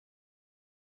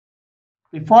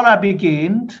Before I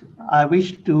begin, I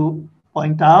wish to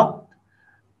point out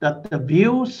that the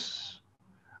views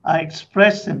I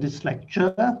expressed in this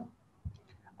lecture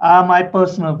are my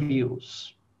personal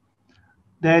views.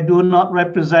 They do not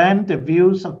represent the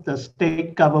views of the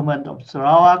State Government of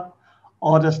Sarawak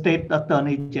or the State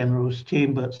Attorney General's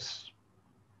chambers.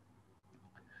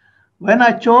 When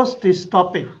I chose this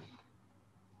topic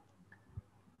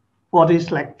for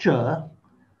this lecture,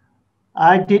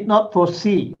 I did not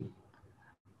foresee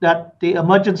that the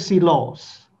emergency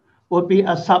laws would be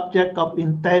a subject of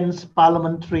intense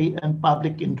parliamentary and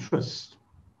public interest.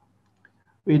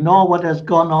 We know what has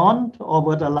gone on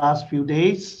over the last few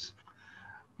days.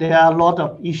 There are a lot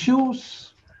of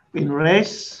issues being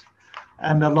raised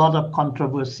and a lot of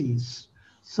controversies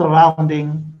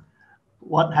surrounding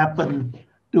what happened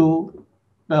to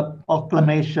the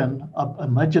proclamation of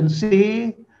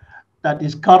emergency that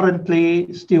is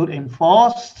currently still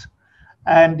enforced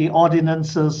and the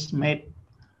ordinances made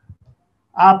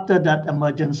after that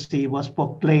emergency was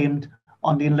proclaimed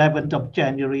on the 11th of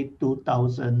January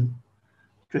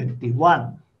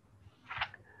 2021.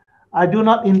 I do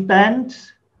not intend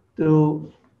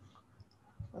to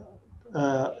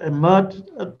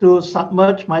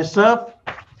submerge myself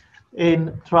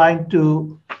in trying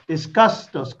to discuss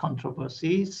those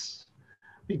controversies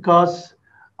because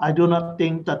I do not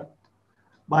think that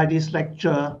by this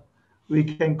lecture we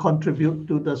can contribute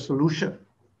to the solution.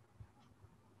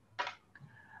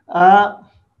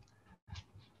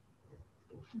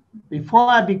 Before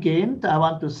I begin, I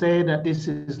want to say that this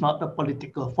is not a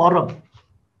political forum.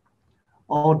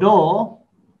 Although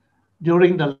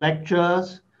during the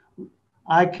lectures,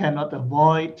 I cannot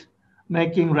avoid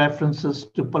making references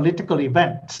to political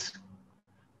events,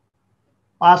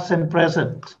 past and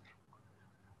present,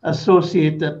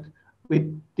 associated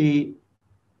with the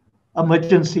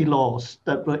emergency laws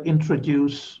that were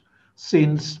introduced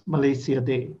since Malaysia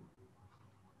Day.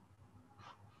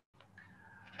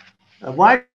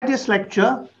 Why this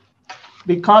lecture?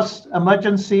 Because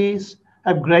emergencies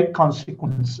have great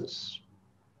consequences,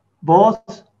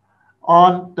 both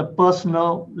on the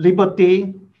personal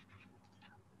liberty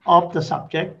of the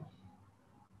subject,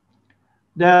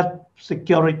 their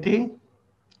security,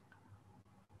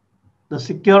 the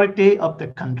security of the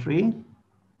country,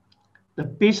 the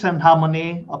peace and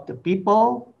harmony of the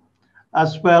people,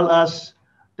 as well as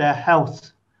their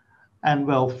health and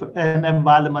welfare and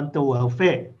environmental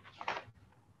welfare.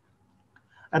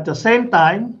 At the same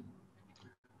time,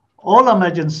 all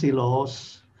emergency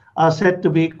laws are said to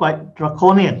be quite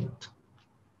draconian,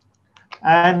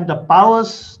 and the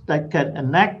powers that can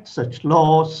enact such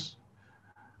laws,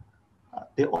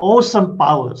 the awesome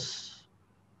powers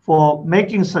for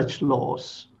making such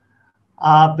laws,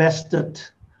 are vested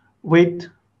with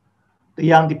the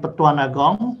Yang di-Pertuan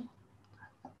Agong,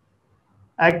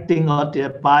 acting on the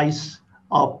advice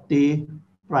of the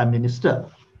Prime Minister.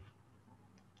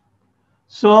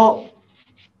 So,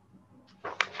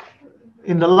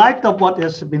 in the light of what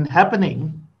has been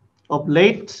happening of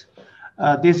late,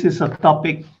 this is a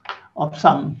topic of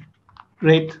some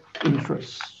great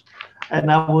interest.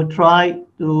 And I will try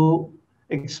to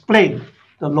explain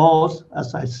the laws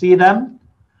as I see them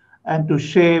and to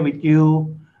share with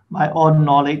you my own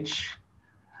knowledge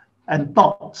and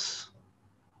thoughts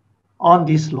on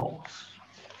these laws.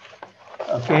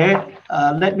 Okay,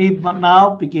 let me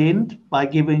now begin by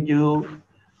giving you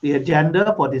the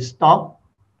agenda for this talk.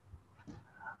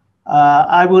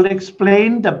 I will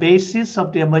explain the basis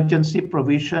of the emergency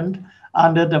provision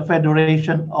under the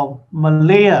Federation of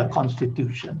Malaya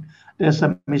Constitution. There's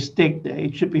a mistake there.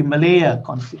 It should be Malaya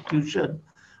Constitution,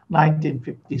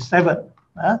 1957,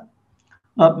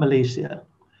 not Malaysia.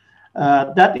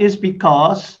 That is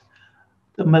because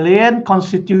the Malayan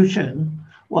Constitution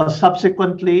was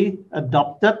subsequently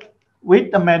adopted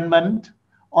with amendment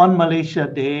on Malaysia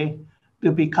Day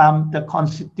to become the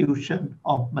Constitution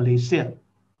of Malaysia.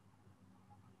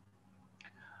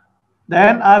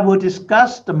 Then I will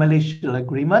discuss the Malaysia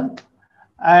Agreement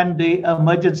and the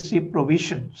emergency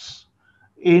provisions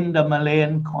in the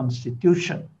Malayan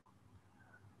Constitution.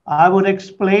 I would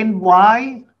explain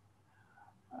why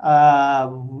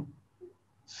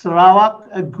Sarawak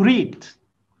agreed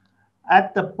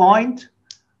at the point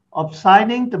of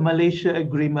signing the Malaysia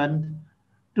Agreement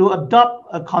to adopt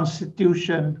a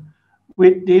constitution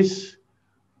with these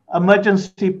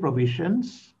emergency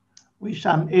provisions, which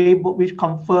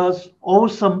confers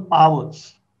awesome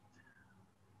powers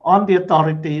on the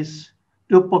authorities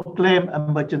to proclaim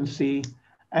emergency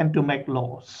and to make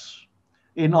laws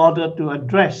in order to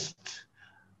address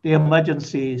the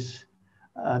emergencies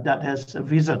that has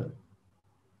arisen.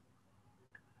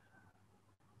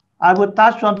 I will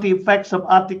touch on the effects of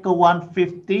Article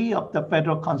 150 of the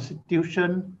Federal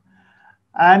Constitution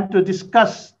and to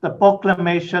discuss the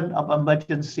proclamation of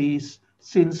emergencies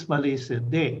since Malaysia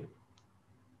Day,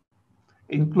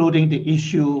 including the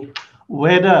issue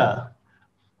whether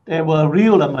there were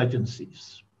real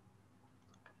emergencies.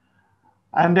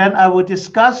 And then I will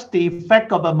discuss the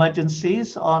effect of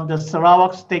emergencies on the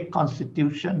Sarawak State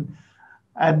Constitution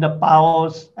and the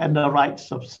powers and the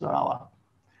rights of Sarawak.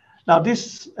 Now,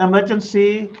 this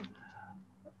emergency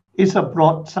is a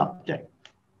broad subject.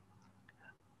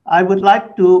 I would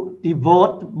like to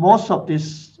devote most of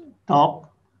this talk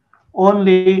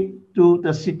only to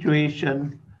the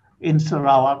situation in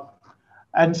Sarawak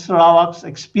and Sarawak's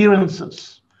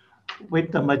experiences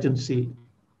with emergency.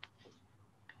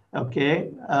 Okay,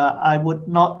 I would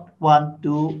not want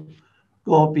to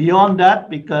go beyond that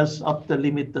because of the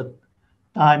limited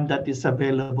time that is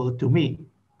available to me.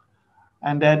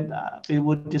 And then we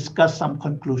would discuss some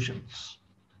conclusions.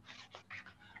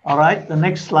 All right, the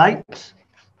next slide.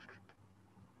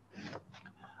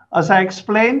 As I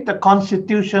explained, the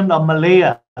Constitution of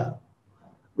Malaya,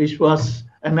 which was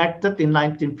enacted in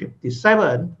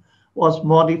 1957, was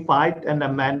modified and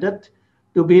amended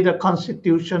to be the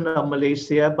Constitution of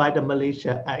Malaysia by the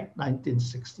Malaysia Act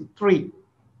 1963.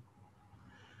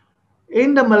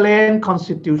 In the Malayan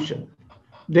Constitution,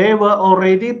 there were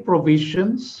already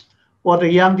provisions for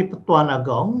the Yang di-Pertuan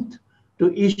Agong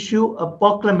to issue a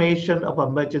proclamation of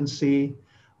emergency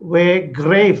where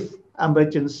grave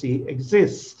emergency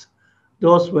exists.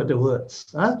 Those were the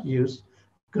words used,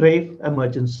 grave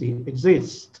emergency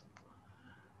exists.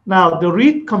 Now, the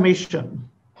Reddi Commission,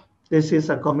 this is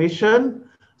a commission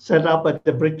set up by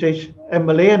the British and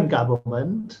Malayan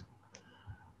government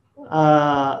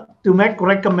to make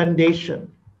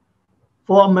recommendation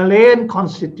for a Malayan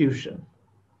constitution.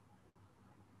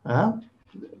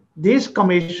 This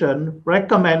commission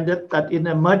recommended that in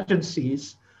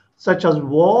emergencies such as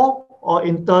war or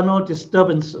internal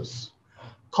disturbances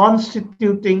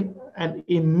constituting an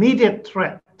immediate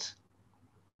threat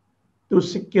to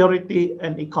security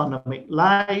and economic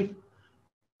life,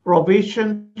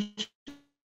 provision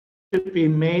should be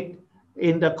made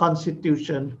in the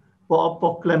Constitution for a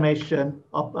proclamation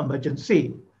of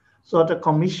emergency. So the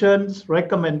Commission's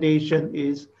recommendation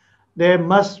is there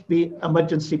must be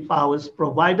emergency powers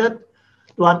provided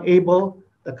to enable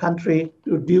the country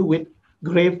to deal with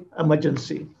grave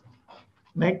emergency.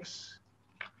 Next.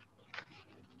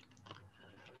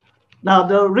 Now,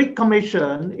 the Reddi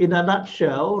Commission, in a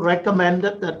nutshell,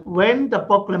 recommended that when the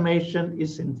proclamation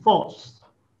is enforced,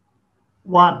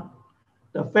 one,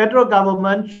 the federal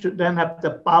government should then have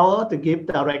the power to give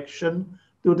direction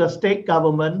to the state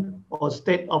government or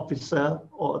state officer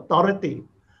or authority,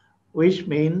 which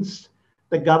means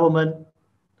the government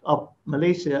of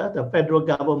Malaysia, the federal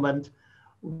government,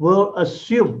 will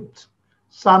assume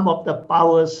some of the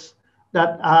powers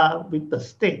that are with the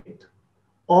state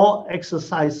or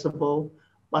exercisable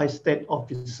by state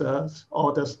officers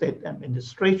or the state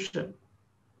administration.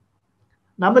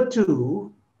 Number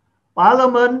two,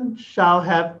 Parliament shall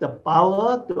have the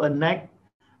power to enact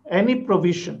any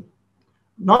provision,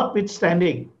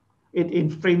 notwithstanding it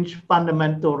infringe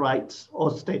fundamental rights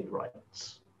or state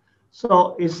rights.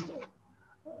 So it's,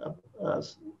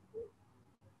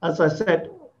 as I said,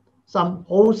 some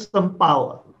wholesome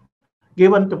power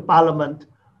given to Parliament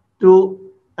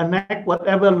to enact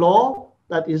whatever law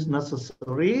that is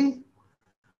necessary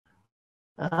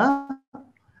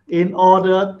in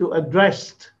order to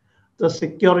address the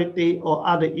security or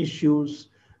other issues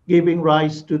giving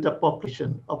rise to the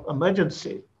proclamation of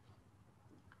emergency.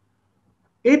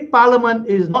 If Parliament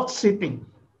is not sitting,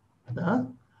 the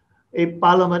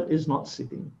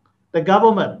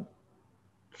government,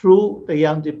 through the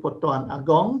Yang di-Pertuan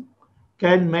Agong,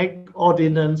 can make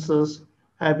ordinances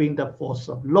having the force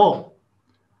of law.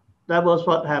 That was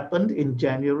what happened in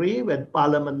January when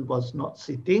Parliament was not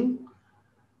sitting.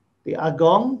 The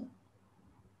Agong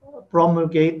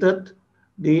promulgated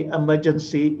the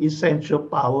Emergency Essential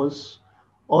Powers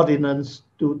Ordinance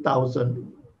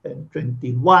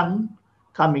 2021,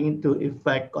 coming into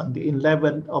effect on the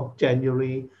 11th of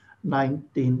January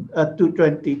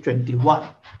 2021.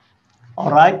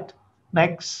 All right,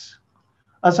 next.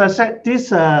 As I said,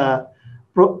 these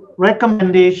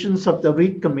recommendations of the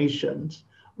Reddi Commissions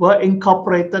were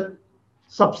incorporated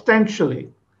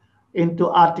substantially into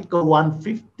Article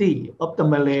 150 of the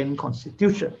Malayan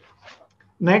Constitution.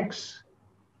 Next,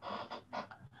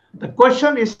 the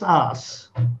question is asked,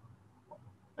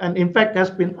 and in fact has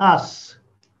been asked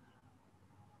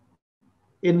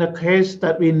in a case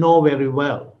that we know very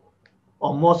well,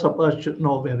 or most of us should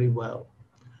know very well.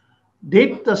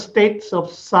 did the states of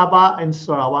Sabah and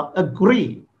Sarawak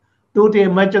agree to the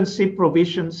emergency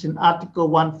provisions in Article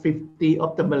 150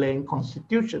 of the Malayan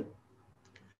Constitution?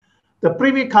 The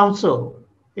Privy Council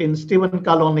in Stephen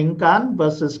Kaloningkan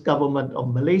versus Government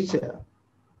of Malaysia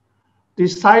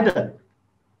decided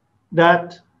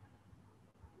that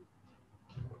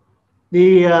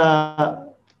the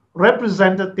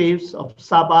representatives of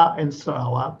Sabah and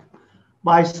Sarawak,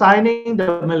 by signing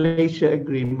the Malaysia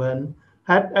Agreement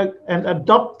and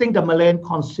adopting the Malayan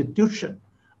Constitution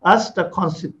as the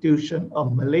Constitution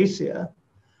of Malaysia,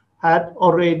 had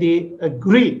already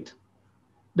agreed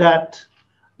that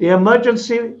the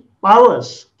emergency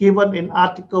powers given in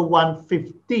Article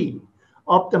 150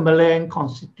 of the Malayan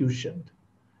Constitution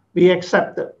be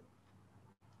accepted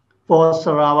for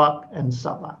Sarawak and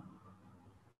Sabah.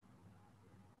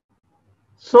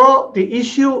 So the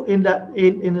issue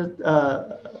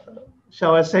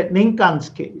shall I say, Ningkan's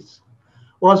case,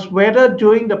 was whether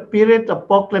during the period of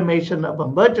proclamation of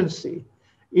emergency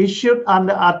issued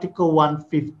under Article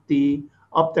 150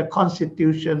 of the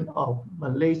Constitution of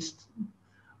Malaysia,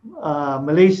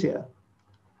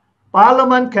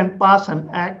 Parliament can pass an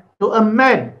act to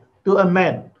amend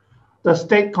the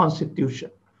state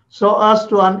constitution so as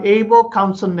to enable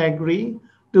Council Negeri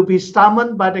to be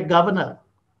summoned by the governor,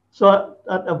 so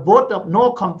that a vote of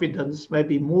no confidence may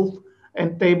be moved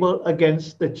and tabled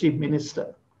against the Chief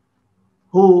Minister,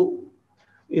 who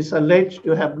is alleged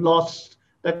to have lost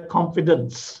the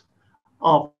confidence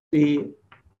of the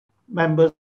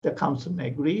members of the Council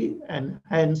Negeri and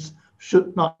hence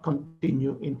should not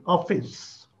continue in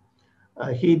office.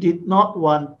 He did not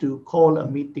want to call a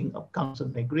meeting of Council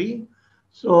Negeri,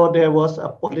 so there was a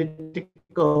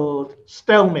political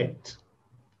stalemate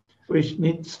which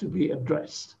needs to be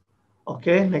addressed.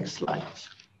 Okay, next slide.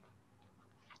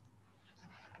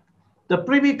 The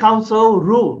Privy Council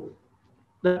ruled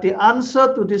that the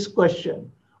answer to this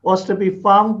question was to be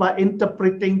found by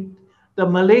interpreting the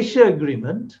Malaysia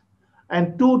Agreement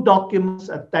and two documents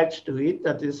attached to it,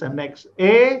 that is Annex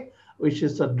A, which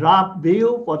is a draft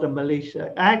bill for the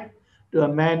Malaysia Act to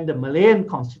amend the Malayan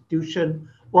Constitution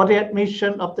for the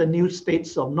admission of the new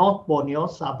states of North Borneo,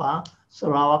 Sabah,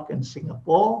 Sarawak, and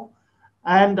Singapore,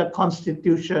 and the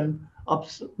Constitution of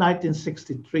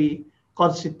 1963,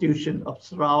 Constitution of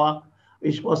Sarawak,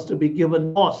 which was to be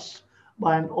given force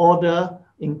by an order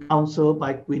in council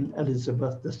by Queen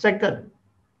Elizabeth II.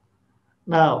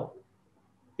 Now,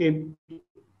 if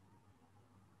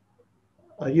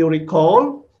you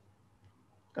recall,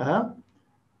 the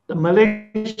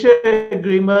Malaysia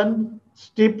Agreement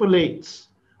stipulates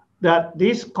that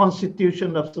this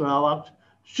Constitution of Sarawak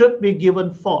should be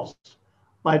given force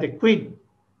by the Queen.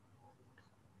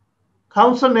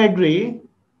 Council Negeri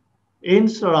in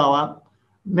Sarawak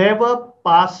never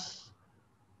passed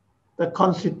the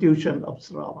Constitution of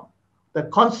Sarawak. The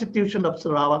Constitution of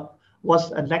Sarawak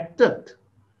was enacted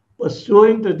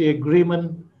pursuant to the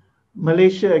agreement,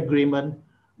 Malaysia Agreement,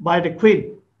 by the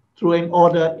Queen through an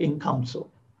order in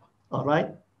council. All right?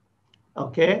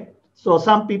 Okay? So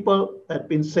some people have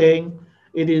been saying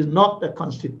it is not the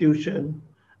Constitution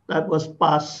that was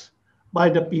passed by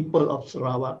the people of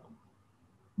Sarawak,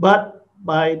 but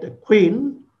by the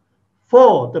Queen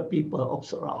for the people of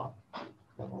Sarawak.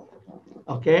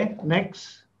 Okay,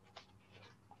 next.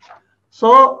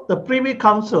 So the Privy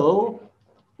Council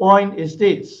point is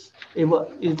this.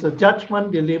 It's a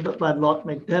judgment delivered by Lord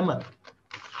McDermott.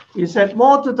 He said,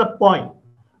 more to the point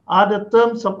are the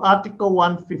terms of Article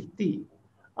 150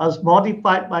 as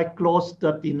modified by Clause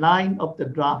 39 of the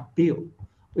draft bill,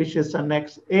 which is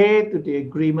Annex A to the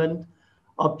agreement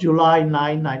of July 9,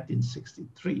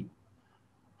 1963.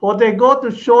 For they go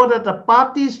to show that the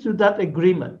parties to that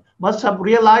agreement must have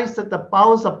realized that the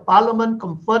powers of Parliament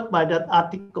conferred by that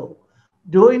article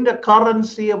during the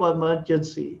currency of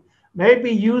emergency may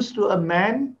be used to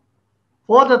amend,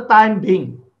 for the time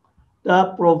being,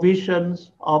 the provisions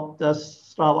of the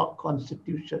Sarawak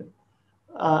Constitution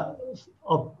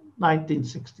of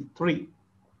 1963.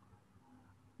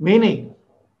 Meaning,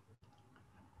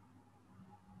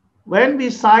 when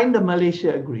we signed the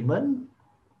Malaysia Agreement,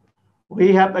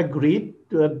 we have agreed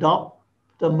to adopt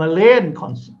the Malayan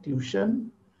Constitution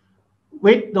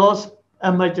with those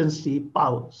emergency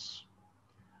powers.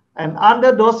 And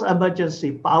under those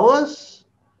emergency powers,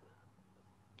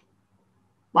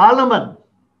 Parliament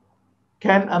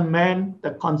can amend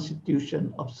the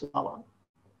Constitution of Sarawak.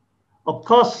 Of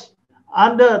course,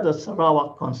 under the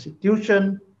Sarawak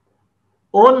Constitution,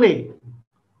 only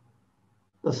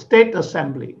the State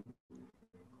Assembly,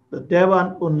 the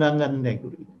Dewan Undangan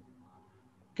Negeri,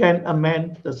 can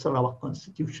amend the Sarawak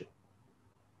Constitution.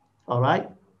 All right.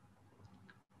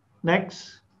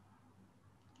 Next.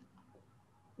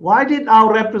 Why did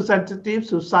our representatives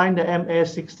who signed the MA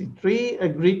 63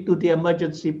 agree to the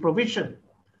emergency provision?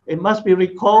 It must be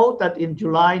recalled that in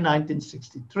July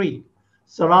 1963,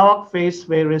 Sarawak faced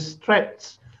various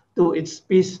threats to its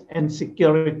peace and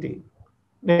security,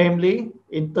 namely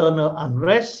internal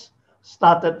unrest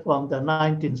started from the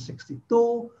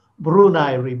 1962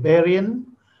 Brunei Rebellion,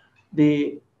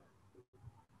 the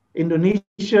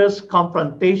Indonesia's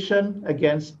confrontation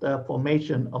against the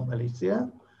formation of Malaysia.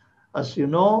 As you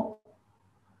know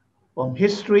from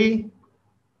history,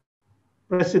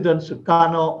 President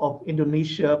Sukarno of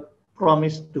Indonesia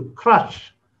promised to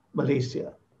crush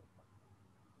Malaysia,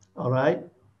 all right,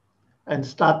 and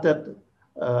started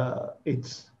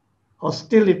its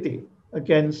hostility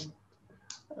against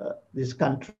this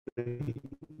country.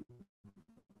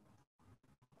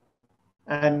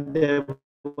 And there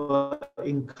were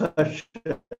incursions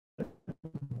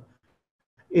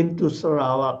into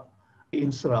Sarawak. In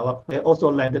Sarawak, they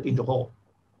also landed in Johor.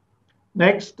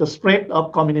 Next, the spread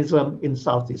of communism in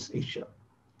Southeast Asia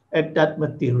at that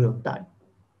material time.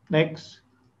 Next.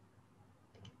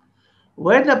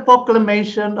 When the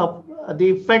proclamation of the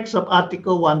effects of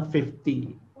Article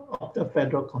 150 of the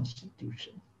Federal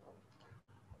Constitution,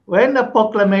 when the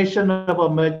proclamation of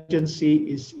emergency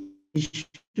is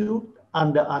issued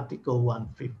under Article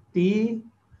 150,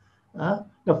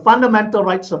 the fundamental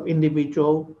rights of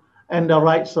individual and the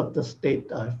rights of the state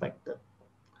are affected.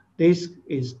 This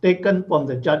is taken from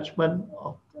the judgment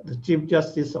of the Chief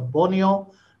Justice of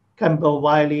Borneo, Campbell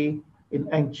Wiley in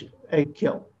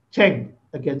Chung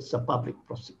against the public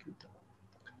prosecutor.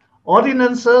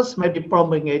 Ordinances may be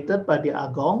promulgated by the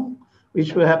Agong,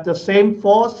 which will have the same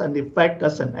force and effect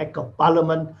as an act of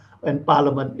Parliament when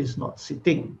Parliament is not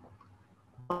sitting.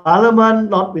 Parliament,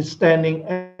 notwithstanding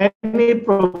any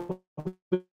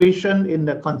provision in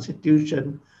the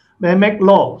Constitution, may make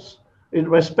laws in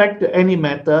respect to any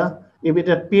matter if it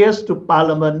appears to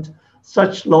Parliament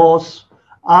such laws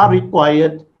are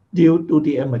required due to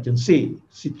the emergency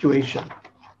situation.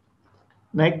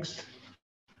 Next,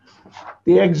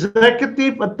 the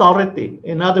executive authority,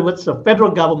 in other words, the federal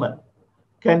government,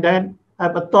 can then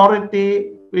have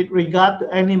authority with regard to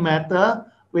any matter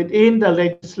within the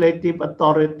legislative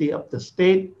authority of the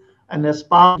state and as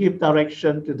power to give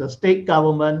direction to the state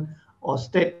government or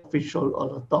state official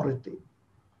or authority.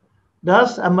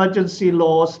 Thus, emergency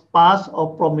laws passed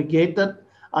or promulgated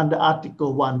under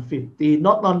Article 150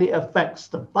 not only affects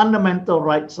the fundamental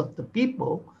rights of the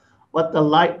people, but the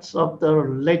rights of the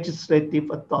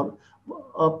legislative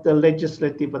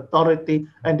authority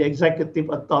and the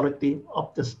executive authority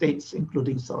of the states,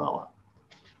 including Sarawak.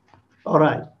 All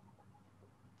right.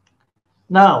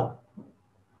 Now,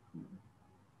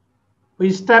 we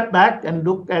step back and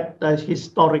look at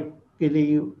historically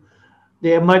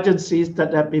the emergencies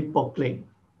that have been proclaimed.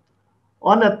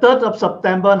 On the 3rd of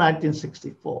September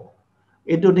 1964,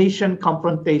 Indonesian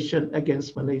confrontation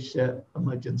against Malaysia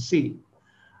emergency.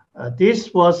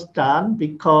 This was done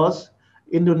because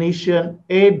Indonesian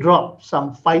airdropped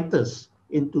some fighters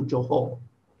into Johor.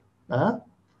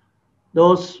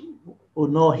 Those who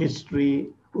know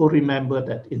history will remember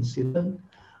that incident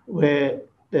where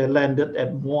they landed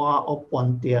at Muar or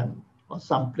Pontian or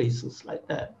some places like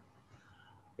that.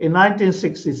 In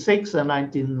 1966 and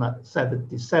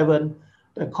 1977,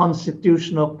 the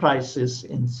constitutional crisis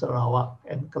in Sarawak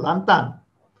and Kelantan.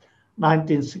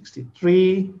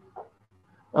 1963,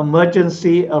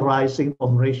 emergency arising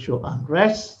from racial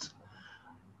unrest.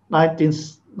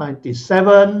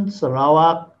 1997,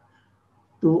 Sarawak,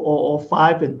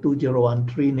 2005 and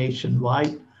 2013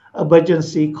 nationwide,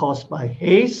 emergency caused by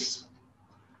haze.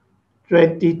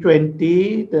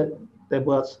 2020, there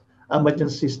was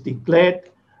emergencies declared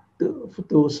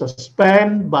to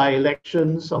suspend by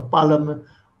elections of parliament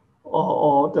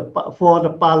for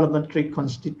the parliamentary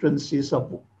constituencies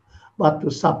of Batu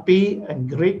Sapi and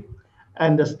Greek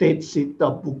and the state seat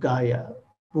of Bugaya.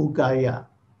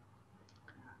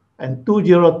 And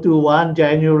 2021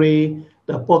 January,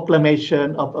 the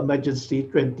proclamation of emergency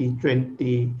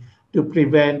 2020 to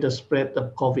prevent the spread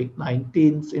of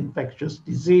COVID-19 infectious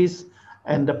disease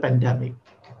and the pandemic.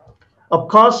 Of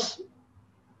course,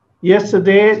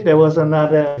 yesterday, there was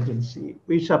another emergency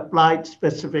which applied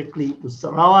specifically to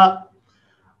Sarawak,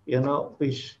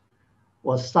 which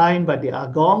was signed by the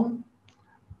Agong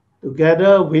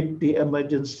together with the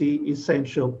Emergency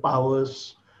Essential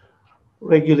Powers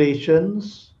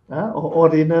Regulations or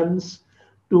Ordinance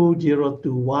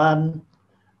 2021.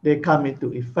 They come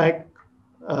into effect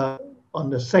on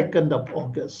the 2nd of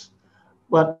August,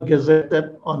 but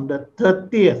gazetted on the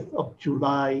 30th of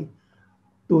July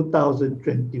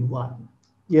 2021,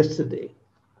 yesterday.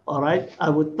 All right, I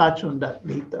will touch on that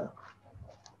later.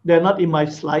 They're not in my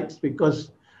slides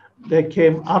because they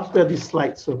came after the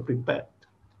slides were prepared.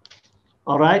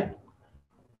 All right.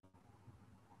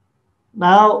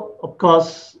 Now, of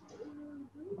course,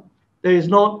 there is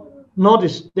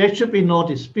there should be no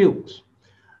dispute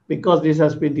because this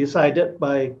has been decided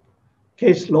by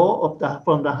case law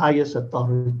from the highest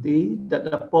authority that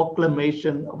the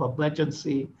proclamation of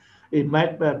emergency is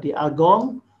made by the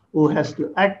Agong, who has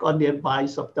to act on the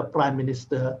advice of the Prime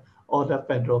Minister or the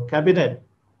Federal Cabinet.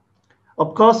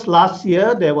 Of course, last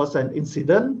year there was an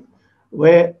incident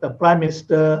where the Prime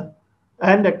Minister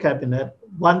and the Cabinet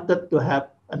wanted to have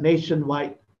a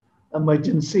nationwide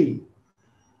emergency.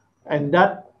 And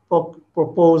that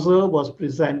proposal was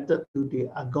presented to the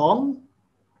Agong,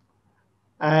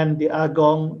 and the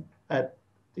Agong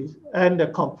and the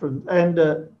conference and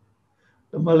the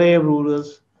Malay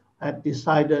rulers had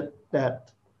decided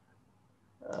that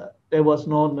there was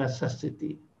no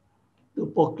necessity to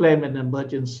proclaim an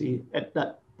emergency at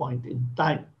that point in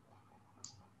time.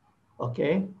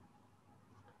 Okay,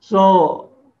 so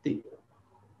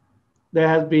there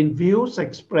have been views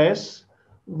expressed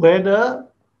whether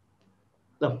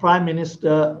the Prime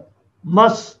Minister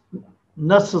must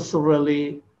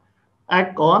necessarily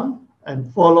act on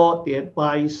and follow the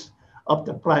advice of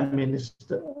the Prime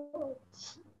Minister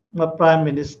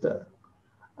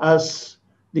as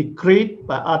decreed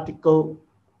by Article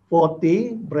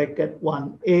 40, bracket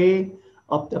 1A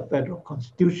of the Federal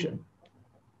Constitution.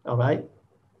 All right.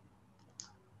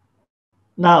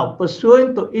 Now,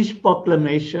 pursuant to each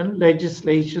proclamation,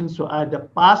 legislations were either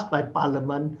passed by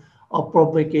Parliament or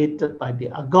promulgated by the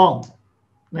Agong.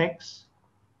 Next.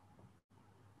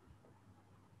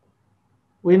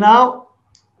 We now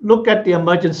look at the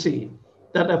emergency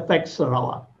that affects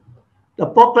Sarawak. The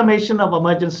proclamation of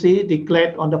emergency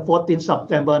declared on the 14th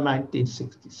September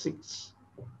 1966.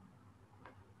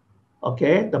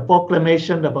 Okay, the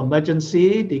proclamation of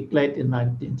emergency declared in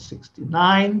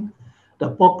 1969. The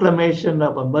proclamation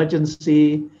of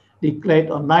emergency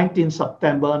declared on 19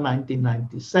 September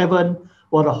 1997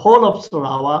 for the whole of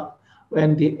Sarawak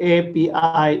when the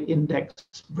API index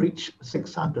breached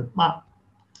 600 mark.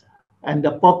 And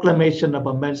the proclamation of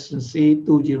emergency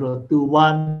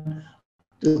 2021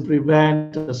 to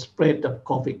prevent the spread of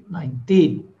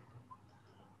COVID-19.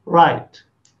 Right.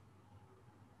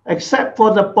 Except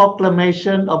for the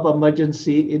proclamation of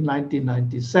emergency in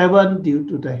 1997 due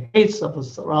to the haze of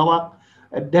Sarawak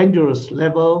at dangerous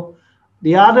level,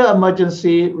 the other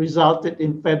emergency resulted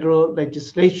in federal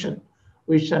legislation,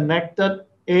 which enacted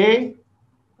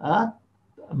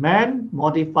amend,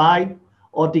 modify,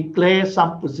 or declare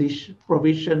some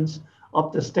provisions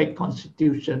of the state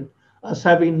constitution as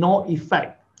having no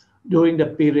effect during the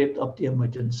period of the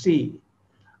emergency.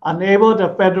 Enable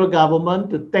the federal government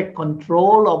to take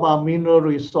control of our mineral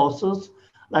resources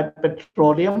like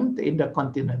petroleum in the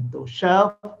continental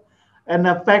shelf, and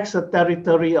affects the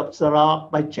territory of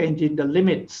Sarawak by changing the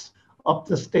limits of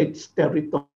the state's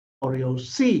territorial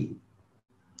sea.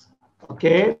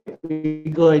 Okay,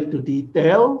 we go into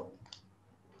detail.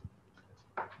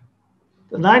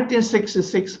 The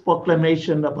 1966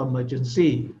 proclamation of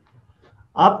emergency.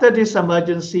 After this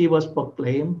emergency was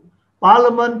proclaimed,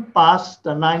 Parliament passed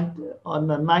on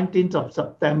the 19th of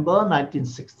September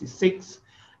 1966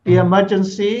 the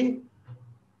Emergency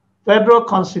Federal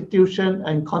Constitution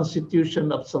and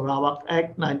Constitution of Sarawak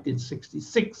Act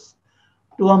 1966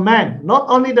 to amend not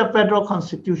only the Federal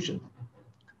Constitution,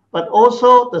 but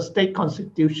also the State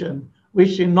Constitution,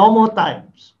 which in normal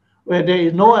times, where there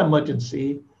is no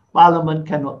emergency, Parliament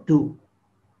cannot do.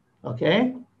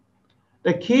 Okay?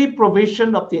 The key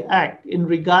provision of the Act in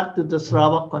regard to the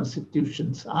Sarawak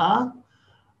Constitutions are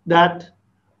that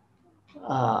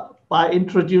by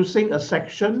introducing a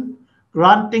section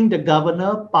granting the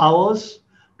governor powers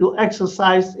to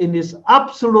exercise in his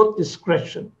absolute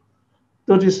discretion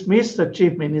to dismiss the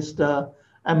chief minister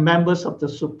and members of the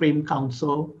Supreme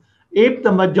Council if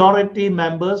the majority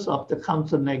members of the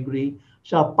Council Negri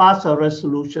shall pass a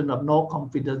resolution of no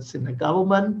confidence in the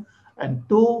government, and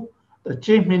 2, the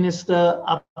chief minister,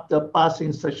 after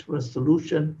passing such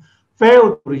resolution,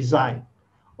 failed to resign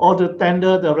or to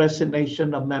tender the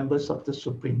resignation of members of the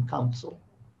Supreme Council.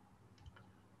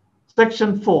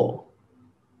 Section 4.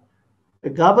 The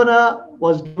governor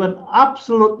was given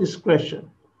absolute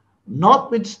discretion,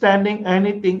 notwithstanding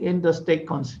anything in the state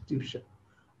constitution,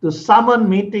 to summon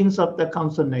meetings of the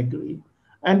Council Negri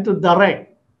and to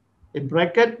direct, in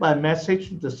bracket by message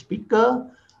to the Speaker,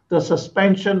 the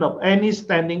suspension of any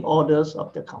standing orders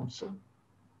of the Council.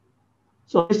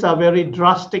 So these are very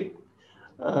drastic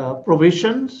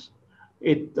provisions.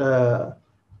 It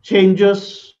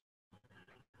changes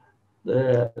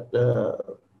the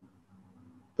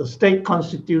the state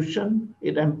constitution,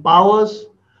 it empowers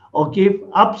or gives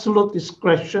absolute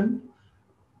discretion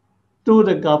to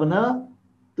the governor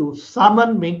to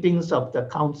summon meetings of the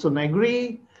council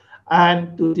negri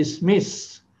and to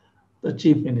dismiss the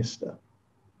chief minister.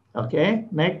 Okay,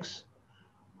 next.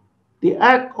 The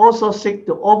Act also seeks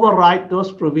to override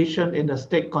those provisions in the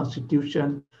state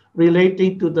constitution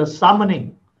relating to the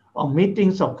summoning of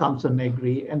meetings of council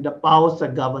negri and the powers of the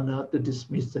governor to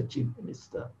dismiss the chief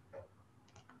minister.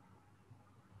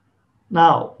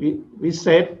 Now, we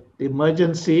said the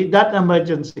emergency,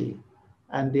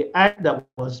 and the Act that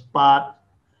was passed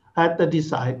had the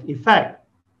desired effect,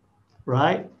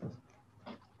 right?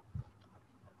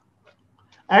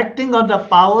 Acting on the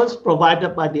powers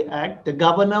provided by the Act, the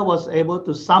governor was able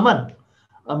to summon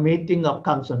a meeting of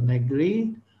council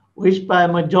negri, which by a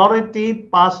majority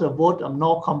passed a vote of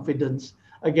no confidence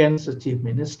against the chief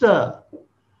minister.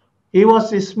 He was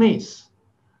dismissed,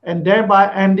 and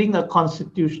thereby ending a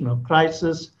constitutional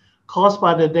crisis caused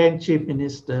by the then chief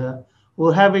minister, who,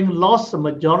 having lost the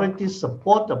majority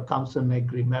support of council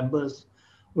negri members,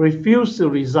 refused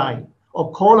to resign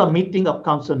or call a meeting of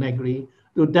council negri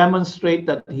to demonstrate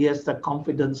that he has the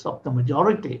confidence of the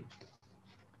majority,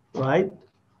 right?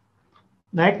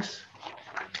 Next,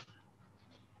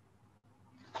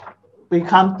 we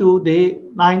come to the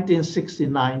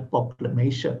 1969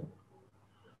 proclamation.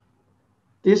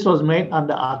 This was made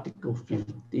under Article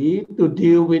 50 to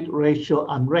deal with racial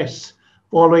unrest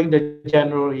following the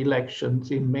general elections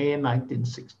in May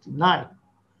 1969.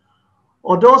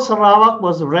 Although Sarawak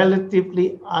was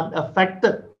relatively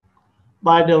unaffected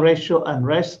by the racial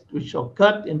unrest which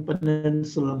occurred in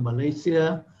Peninsular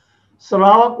Malaysia,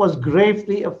 Sarawak was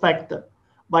gravely affected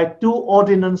by two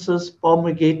ordinances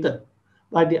promulgated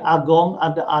by the Agong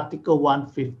under Article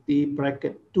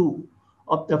 150(2)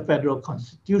 of the Federal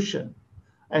Constitution.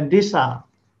 And these are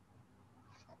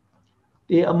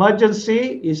the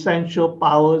Emergency Essential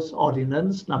Powers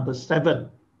Ordinance number 7,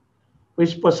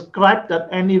 which prescribed that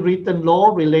any written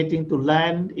law relating to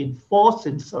land in force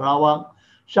in Sarawak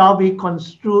shall be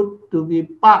construed to be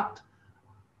part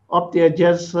of the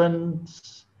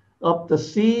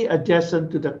sea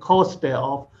adjacent to the coast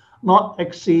thereof, not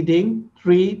exceeding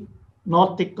 3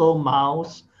 nautical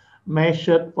miles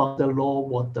measured from the low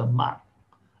water mark.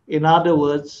 In other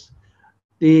words,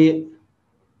 the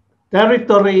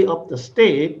territory of the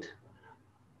state,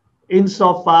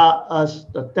 insofar as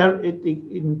it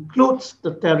includes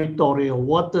the territorial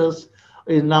waters,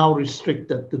 is now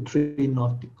restricted to 3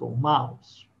 nautical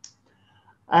miles.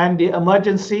 And the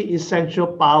Emergency Essential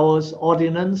Powers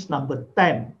Ordinance number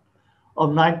 10 of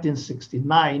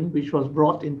 1969, which was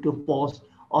brought into force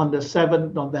on the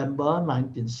 7th November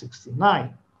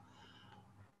 1969.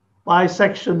 By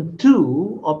Section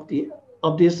 2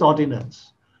 of this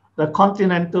ordinance, the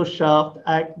Continental Shelf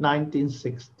Act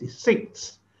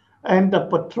 1966 and the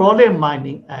Petroleum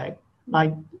Mining Act,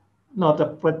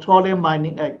 the Petroleum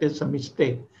Mining Act is a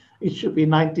mistake. It should be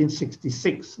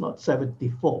 1966, not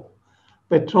 74.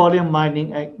 Petroleum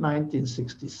Mining Act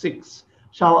 1966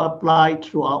 shall apply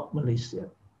throughout Malaysia.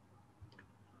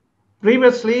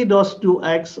 Previously, those two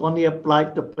acts only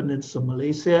applied to Peninsular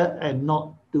Malaysia and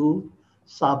not to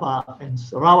Sabah and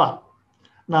Sarawak.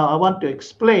 Now, I want to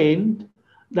explain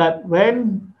that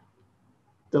when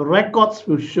the records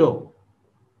will show,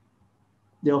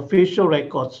 the official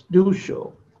records do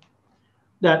show,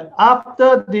 that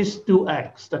after these two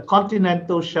acts, the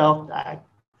Continental Shelf Act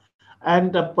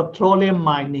and the Petroleum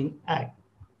Mining Act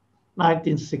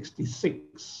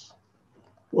 1966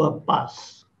 were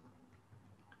passed,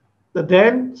 the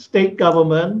then state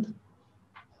government,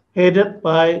 headed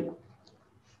by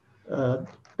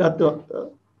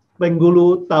Dato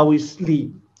Bintulu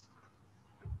Port,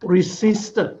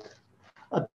 resisted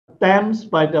attempts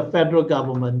by the federal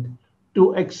government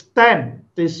to extend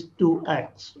these two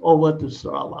acts over to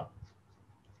Sarawak,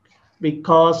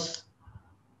 because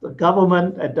the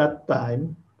government at that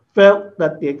time felt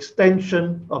that the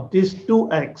extension of these two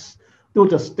acts to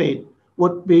the state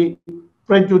would be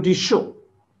prejudicial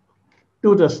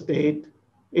to the state,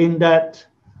 in that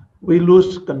we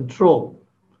lose control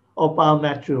of our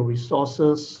natural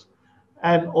resources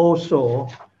and also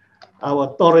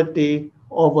our authority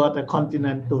over the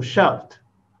continental shelf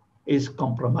is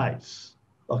compromised.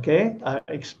 Okay, I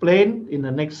explain in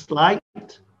the next slide.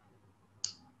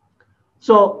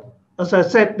 So, as I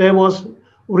said, there was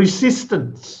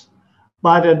resistance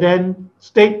by the then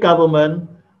state government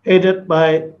headed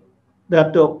by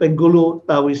Dato Bintulu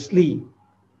Port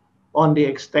on the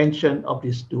extension of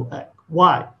these two acts.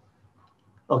 Why?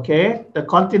 Okay, the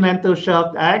Continental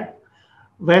Shelf Act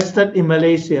vested in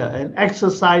Malaysia and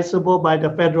exercisable by the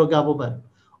federal government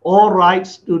all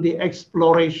rights to the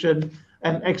exploration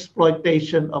and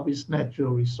exploitation of its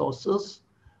natural resources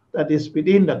that is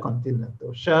within the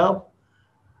continental shelf,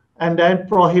 and then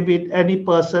prohibit any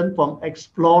person from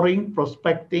exploring,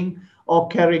 prospecting, or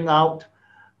carrying out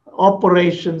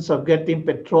operations of getting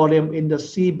petroleum in the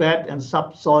seabed and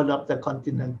subsoil of the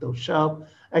continental shelf,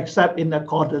 except in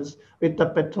accordance with the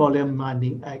Petroleum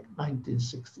Mining Act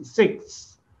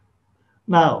 1966.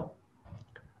 Now,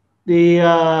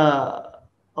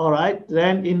 all right,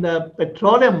 then in the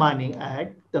Petroleum Mining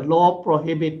Act, the law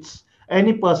prohibits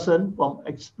any person from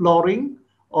exploring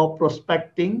or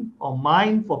prospecting or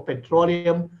mine for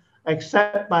petroleum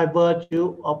except by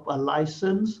virtue of a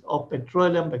license or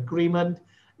petroleum agreement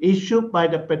issued by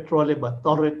the Petroleum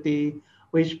Authority,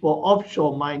 which for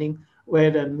offshore mining,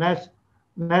 where the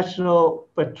national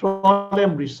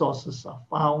petroleum resources are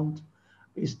found,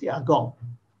 is the Agong.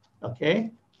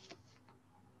 Okay.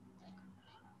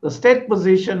 The state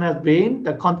position has been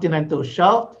the continental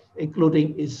shelf,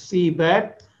 including its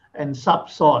seabed and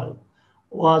subsoil,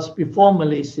 was before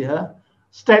Malaysia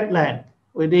state land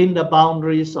within the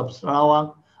boundaries of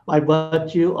Sarawak by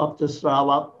virtue of the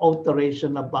Sarawak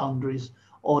Alteration of Boundaries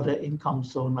Order in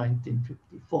Council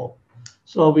 1954.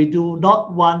 So we do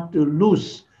not want to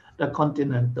lose the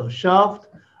continental shelf,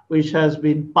 which has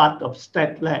been part of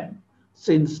state land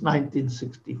since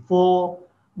 1964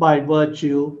 by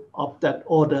virtue of that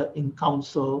order in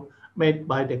council made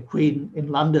by the Queen in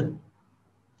London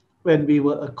when we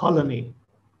were a colony.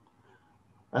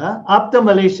 After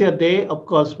Malaysia Day, of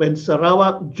course, when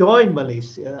Sarawak joined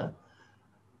Malaysia,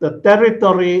 the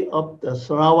territory of the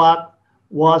Sarawak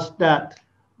was that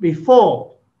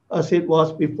before, as it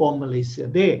was before Malaysia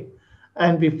Day.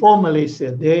 And before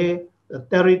Malaysia Day, the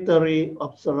territory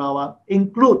of Sarawak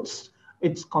includes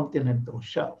its continental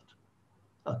shelf.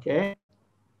 Okay?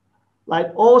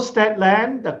 Like all state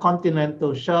land, the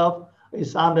continental shelf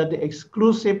is under the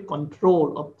exclusive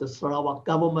control of the Sarawak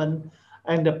government,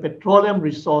 and the petroleum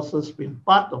resources being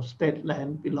part of state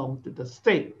land belong to the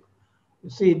state.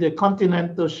 You see, the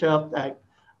Continental Shelf Act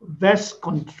vests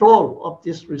control of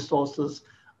these resources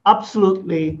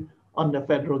absolutely on the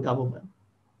federal government.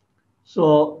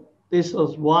 So this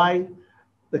was why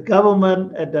the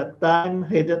government at that time,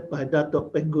 headed by Dato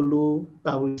Pengulu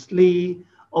Tawis Lee,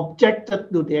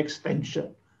 objected to the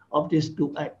extension of these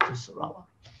two acts to Sarawak.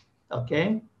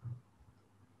 Okay.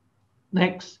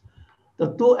 Next,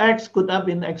 the two acts could have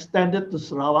been extended to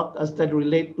Sarawak as they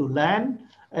relate to land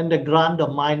and the grant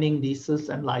of mining leases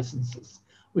and licenses,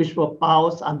 which were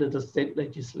powers under the state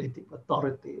legislative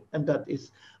authority, and that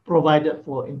is provided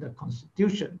for in the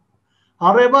Constitution.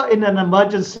 However, in an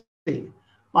emergency,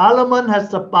 Parliament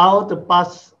has the power to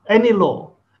pass any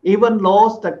law, even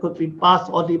laws that could be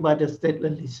passed only by the state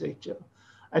legislature,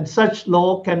 and such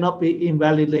law cannot be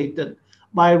invalidated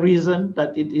by reason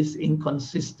that it is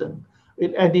inconsistent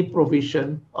with any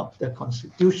provision of the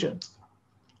Constitution.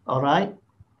 All right?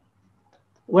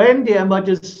 When the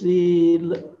emergency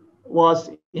was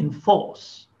in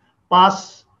force,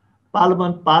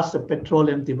 Parliament passed the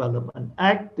Petroleum Development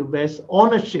Act to vest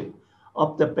ownership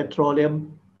of the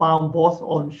petroleum found both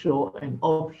onshore and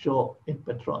offshore in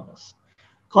Petronas.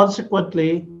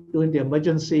 Consequently, during the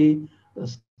emergency, the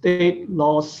state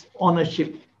lost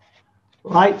ownership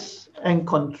rights and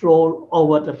control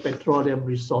over the petroleum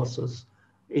resources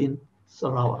in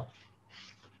Sarawak.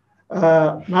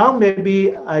 Now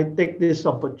maybe I take this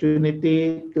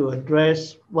opportunity to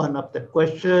address one of the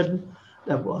questions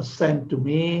that was sent to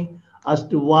me as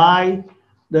to why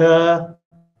the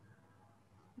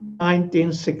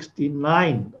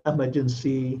 1969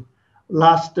 emergency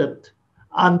lasted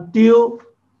until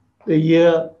the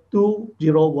year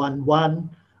 2011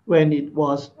 when it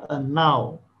was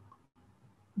announced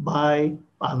by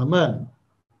Parliament.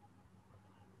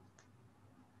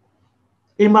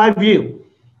 In my view,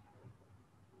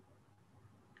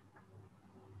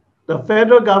 the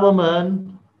federal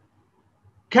government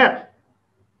kept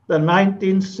the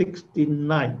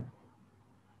 1969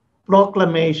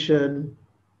 proclamation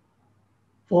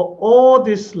for all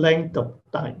this length of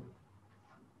time,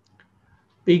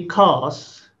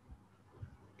 because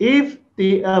if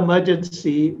the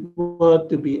emergency were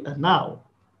to be announced,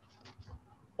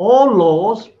 all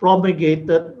laws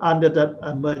promulgated under that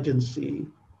emergency,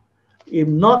 if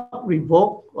not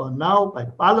revoked or annulled by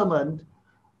Parliament,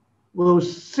 will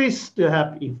cease to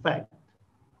have effect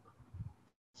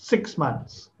 6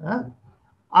 months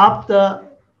after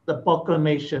the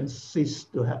proclamation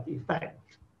ceased to have effect.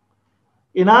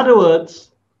 In other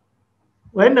words,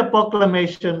 when the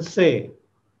proclamation, say,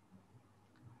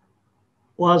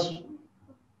 was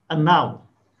announced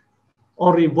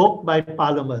or revoked by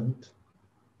Parliament,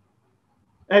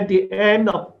 at the end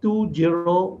of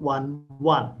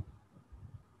 2011.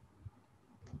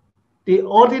 The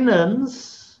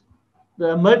ordinance,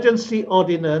 the emergency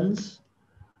ordinance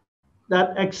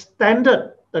that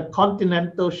extended the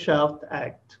Continental Shelf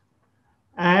Act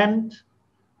and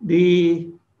the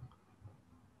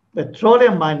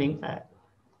Petroleum Mining Act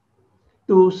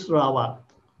to Sarawak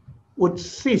would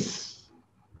cease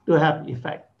to have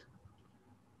effect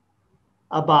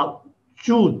about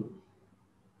June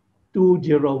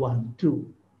 2012.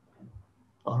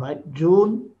 All right,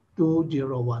 June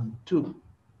 2012.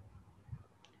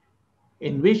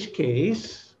 In which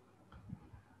case,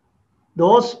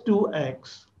 those two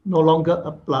acts no longer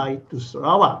apply to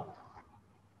Sarawak.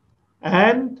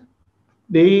 And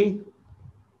the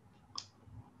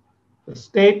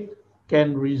state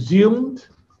can resume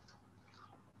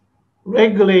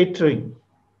regulating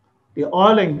the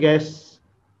oil and gas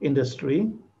industry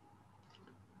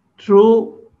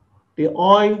through the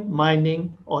Oil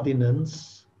Mining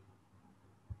Ordinance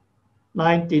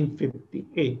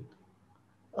 1958,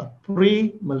 a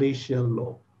pre-Malaysia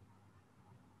law.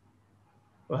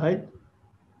 Right?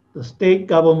 The state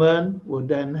government would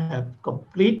then have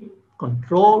complete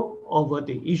control over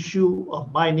the issue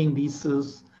of mining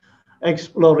leases,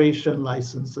 exploration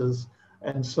licenses,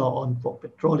 and so on for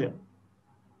petroleum.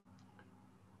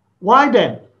 Why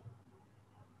then,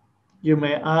 you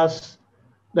may ask,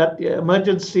 that the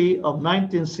emergency of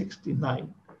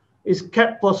 1969 is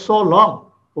kept for so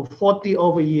long, for 40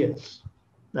 over years?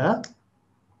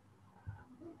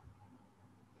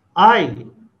 I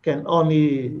can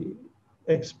only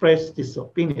express this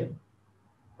opinion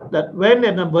that when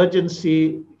an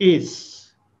emergency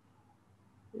is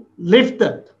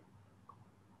lifted,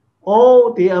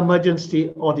 all the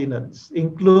emergency ordinance,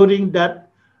 including that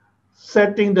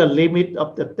setting the limit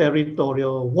of the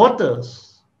territorial waters,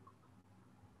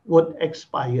 would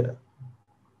expire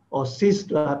or cease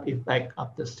to have effect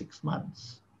after 6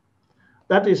 months.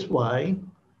 That is why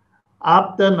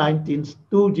after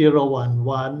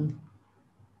 2011,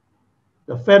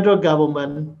 the federal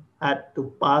government had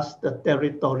to pass the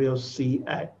Territorial Sea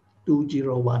Act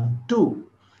 2012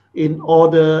 in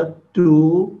order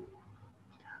to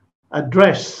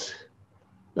address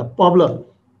the problem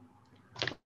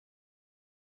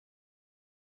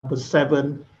number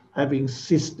 7 having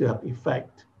ceased to have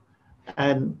effect,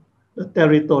 and the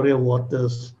territorial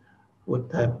waters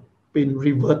would have been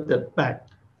reverted back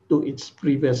to its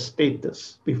previous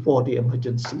status before the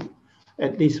emergency,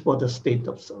 at least for the state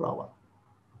of Sarawak.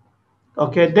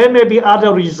 Okay, there may be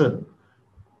other reasons,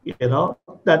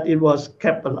 that it was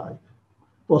kept alive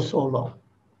for so long.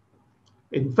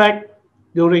 In fact,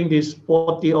 during these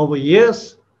 40 over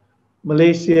years,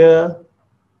 Malaysians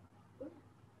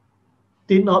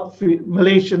do not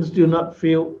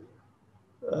feel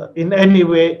in any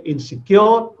way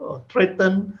insecure or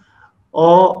threatened,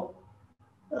 or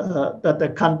that the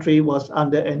country was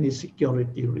under any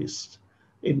security risk.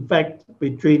 In fact,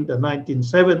 between the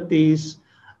 1970s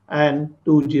and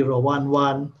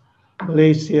 2011,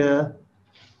 Malaysia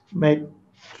made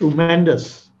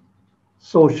tremendous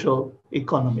social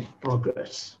economic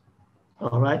progress.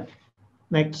 All right,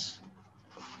 next.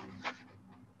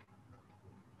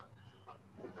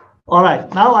 All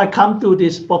right, now I come to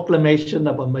this proclamation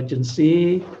of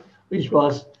emergency, which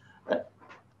was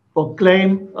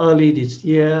proclaimed early this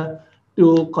year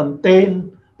to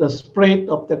contain the spread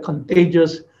of the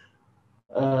contagious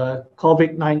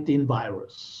COVID-19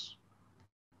 virus.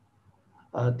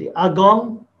 The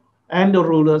Agong and the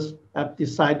rulers have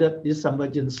decided this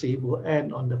emergency will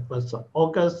end on the 1st of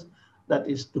August, that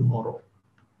is tomorrow.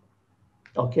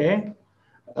 Okay,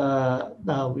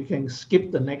 now we can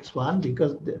skip the next one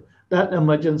because that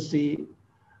emergency,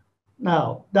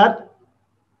 now that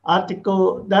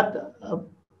article, that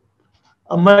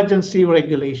emergency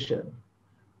regulation,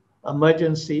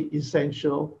 Emergency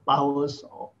Essential Powers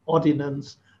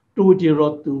Ordinance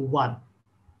 2021,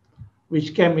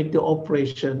 which came into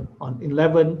operation on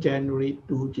 11 January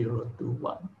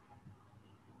 2021.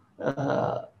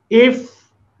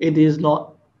 If it is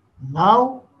not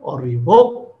now or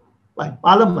revoked by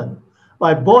Parliament,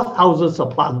 by both houses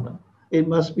of Parliament, it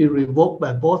must be revoked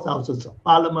by both houses of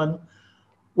Parliament,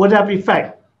 would have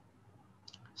effect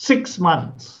 6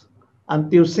 months,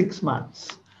 until 6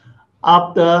 months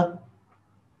after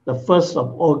the 1st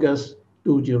of August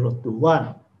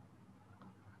 2021.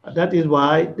 That is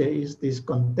why there is this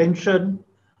contention,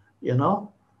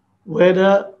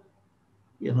 whether,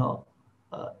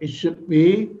 it should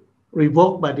be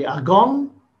revoked by the Agong,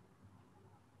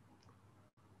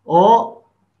 or,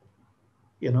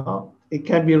 it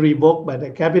can be revoked by the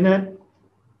cabinet,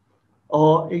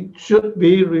 or it should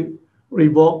be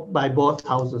revoked by both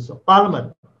houses of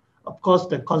parliament. Of course,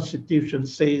 the constitution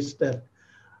says that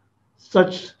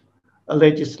such a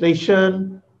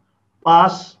legislation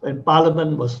passed when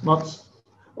parliament was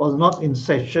not in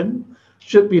session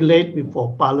should be laid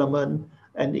before parliament,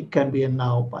 and it can be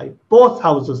annulled by both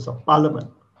houses of parliament.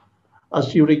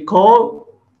 As you recall,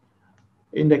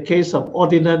 in the case of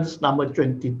Ordinance number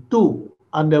 22,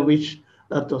 under which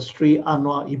Dato Sri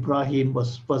Anwar Ibrahim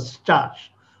was first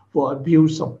charged for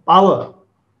abuse of power.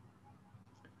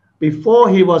 Before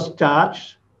he was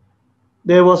charged,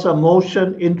 there was a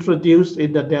motion introduced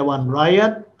in the Dewan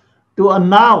Rakyat to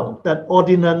annul that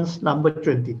Ordinance number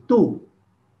 22.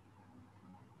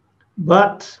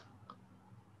 But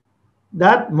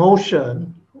that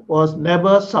motion was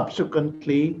never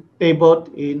subsequently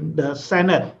tabled in the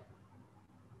Senate.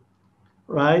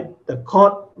 Right? The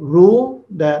court ruled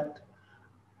that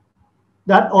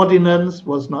that ordinance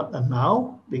was not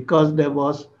annulled because there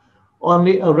was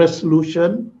only a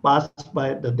resolution passed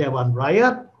by the Dewan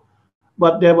Rakyat,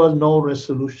 but there was no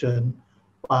resolution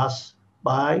passed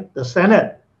by the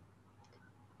Senate.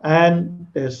 And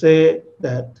they say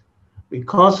that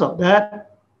because of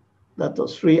that, Dato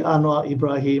Sri Anwar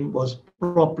Ibrahim was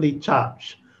properly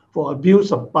charged for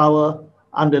abuse of power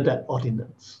under that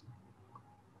ordinance.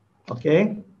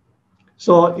 Okay,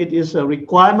 so it is a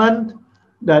requirement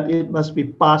that it must be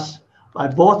passed by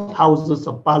both houses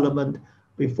of parliament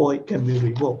before it can be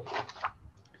revoked.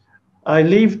 I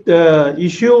leave the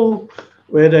issue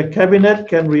whether cabinet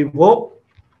can revoke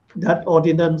that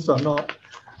ordinance or not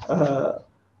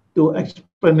to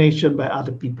explanation by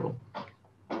other people.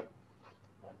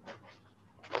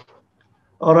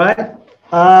 All right,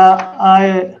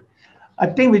 I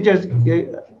think we just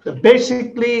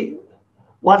basically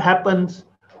what happens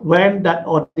when that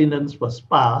ordinance was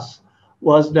passed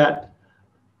was that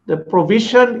the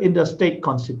provision in the state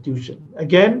constitution,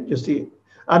 again, you see,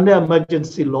 under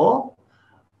emergency law,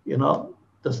 you know,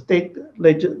 the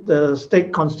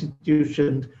state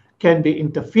constitution can be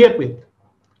interfered with.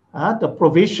 The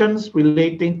provisions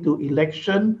relating to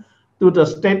election to the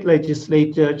state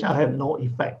legislature shall have no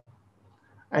effect.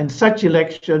 And such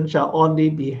election shall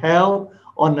only be held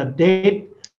on a date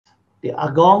the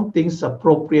Agong thinks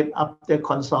appropriate after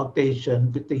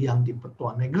consultation with the Yang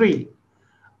di-Pertuan Negeri.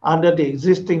 Under the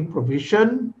existing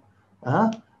provision,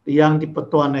 the Yang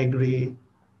di-Pertuan Negeri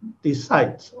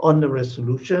decides on the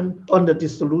resolution, on the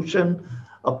dissolution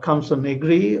of Council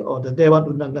Negeri or the Dewan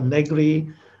Undangan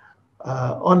Negeri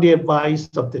on the advice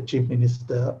of the Chief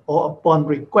Minister or upon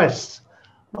request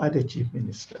by the Chief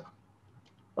Minister.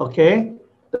 Okay?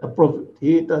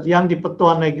 The Yang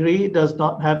di-Pertuan Negeri does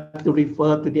not have to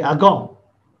refer to the Agong,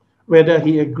 whether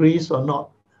he agrees or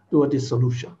not to a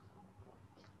dissolution.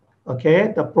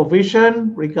 Okay, the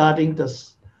provision regarding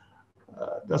this,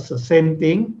 that's the same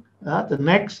thing. The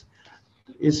next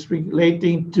is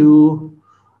relating to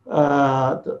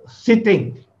the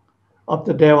sitting of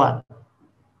the Dewan.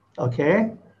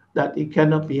 Okay, that it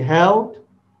cannot be held.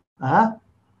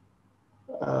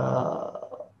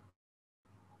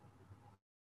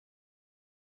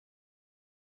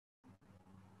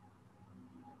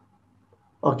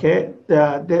 Okay,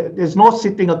 there's no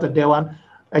sitting of the Dewan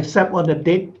except on the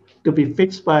date to be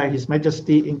fixed by His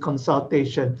Majesty in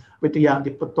consultation with the Yang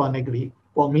di-Pertuan Negeri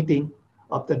for meeting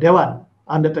of the Dewan.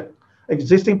 Under the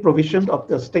existing provision of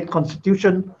the state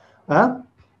constitution,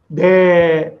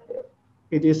 it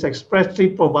is expressly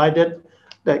provided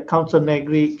that Council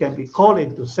Negeri can be called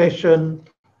into session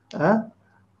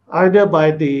either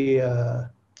by the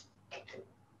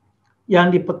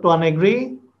Yang di-Pertuan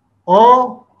Negeri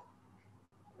or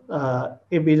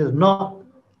if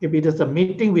it is a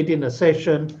meeting within a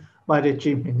session by the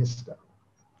Chief Minister.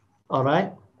 All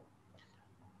right.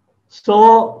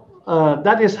 So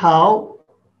that is how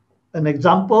an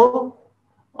example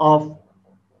of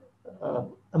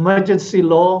emergency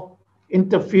law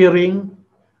interfering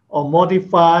or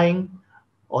modifying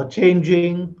or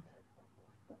changing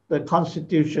the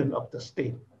constitution of the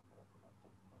state.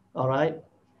 All right.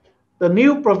 The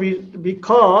new provision,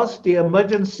 because the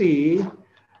emergency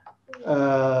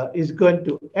is going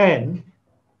to end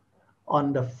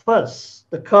on the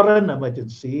current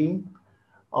emergency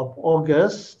of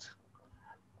August,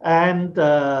 and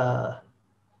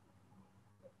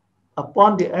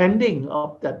upon the ending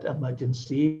of that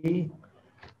emergency,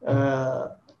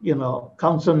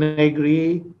 Council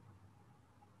Negeri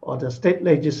or the state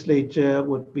legislature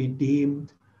would be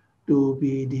deemed to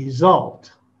be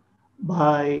dissolved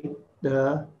by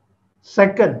the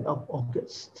 2nd of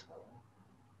August.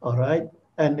 All right,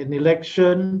 and an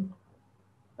election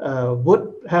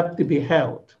would have to be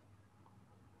held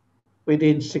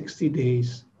within 60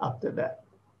 days after that.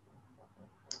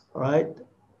 right?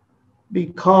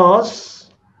 Because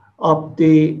of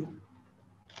the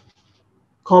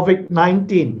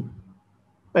COVID-19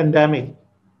 pandemic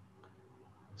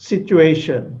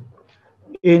situation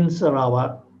in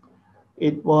Sarawak,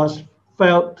 it was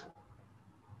felt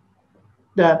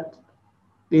that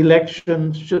the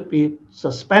election should be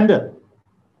suspended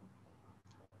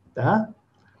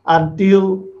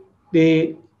until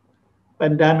the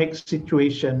pandemic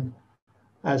situation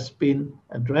has been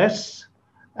addressed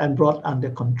and brought under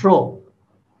control.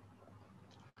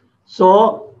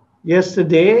 So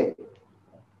yesterday,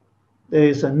 there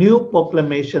is a new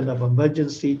proclamation of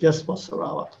emergency just for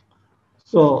Sarawak.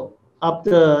 So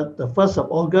after the 1st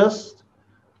of August,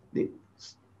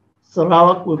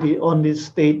 Sarawak will be only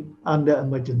state under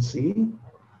emergency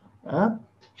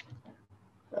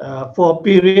for a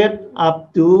period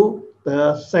up to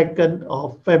the 2nd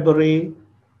of February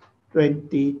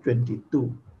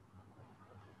 2022.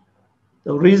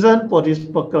 The reason for this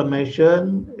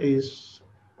proclamation is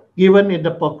given in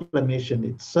the proclamation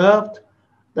itself,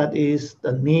 that is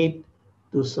the need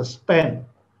to suspend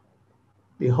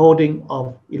the holding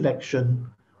of election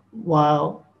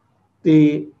while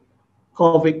the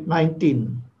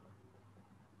COVID-19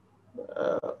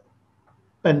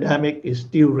 pandemic is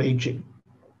still raging.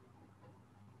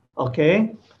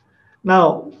 Okay,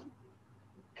 now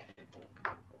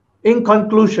in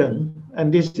conclusion,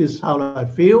 and this is how I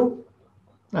feel,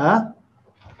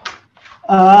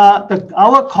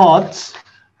 our courts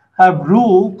have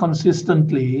ruled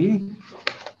consistently.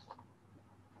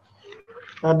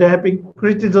 There have been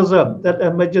criticism that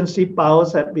emergency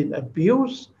powers have been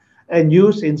abused and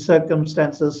used in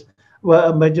circumstances where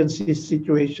emergency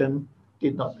situation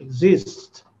did not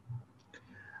exist.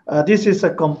 This is a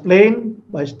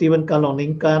complaint by Stephen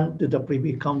Kaloningkan to the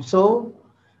Privy Council,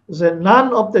 that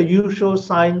none of the usual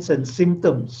signs and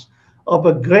symptoms of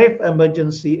a grave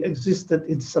emergency existed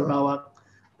in Sarawak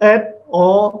at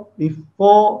or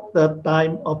before the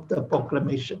time of the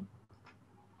proclamation.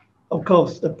 Of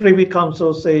course, the Privy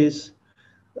Council says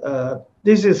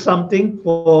this is something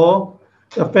for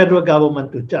the federal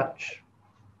government to judge.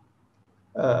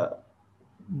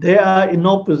 They are in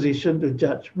no position to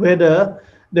judge whether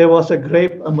there was a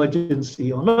grave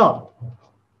emergency or not.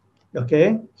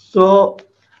 Okay, so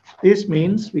this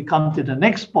means we come to the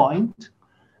next point.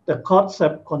 The courts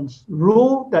have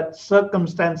ruled that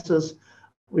circumstances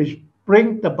which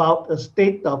bring about a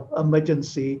state of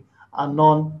emergency are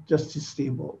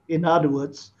non-justiciable. In other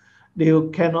words, they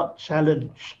cannot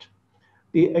challenge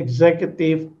the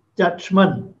executive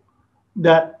judgment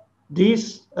that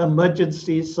these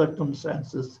emergency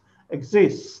circumstances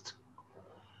exist.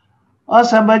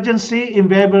 As emergency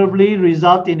invariably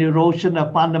result in erosion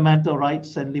of fundamental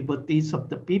rights and liberties of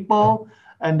the people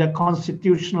and the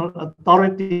constitutional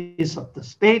authorities of the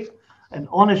state, and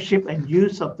ownership and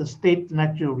use of the state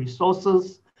natural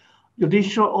resources,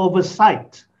 judicial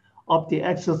oversight of the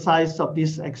exercise of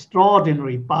these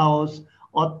extraordinary powers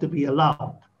ought to be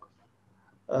allowed.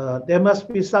 There must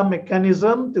be some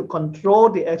mechanism to control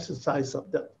the exercise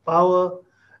of that power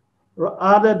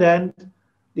other than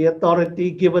the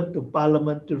authority given to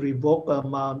Parliament to revoke or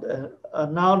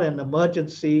announce an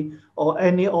emergency or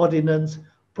any ordinance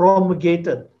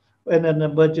promulgated when an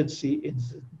emergency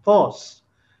is in force.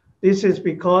 This is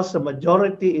because the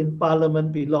majority in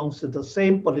Parliament belongs to the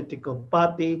same political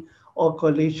party or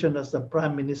coalition as the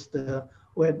Prime Minister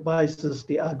who advises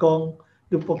the Agong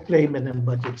to proclaim an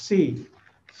emergency.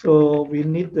 So we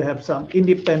need to have some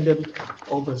independent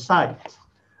oversight.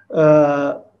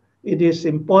 It is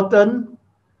important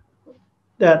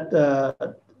that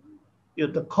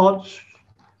the courts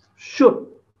should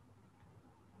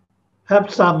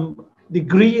have some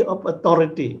degree of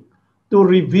authority to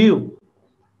review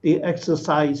the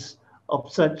exercise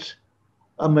of such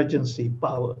emergency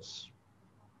powers.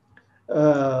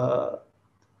 Of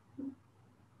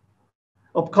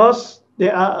course,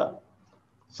 there are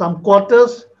some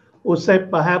quarters who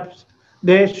said perhaps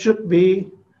there should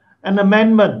be an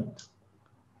amendment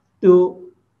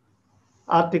to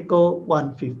Article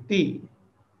 150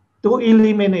 to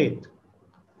eliminate,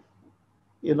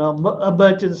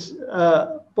 emergency,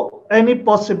 any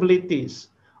possibilities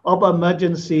of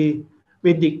emergency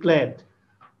be declared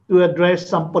to address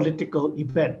some political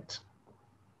event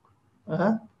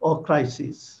or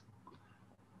crisis.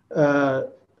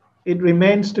 It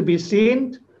remains to be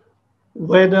seen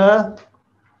whether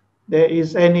there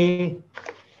is any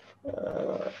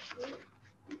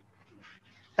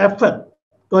effort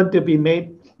going to be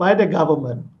made by the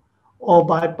government or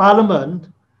by Parliament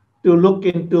to look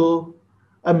into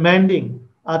amending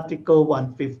Article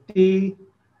 150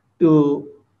 to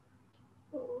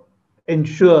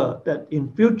ensure that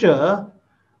in future,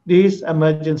 these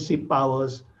emergency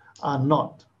powers are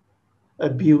not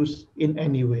abused in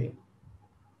any way.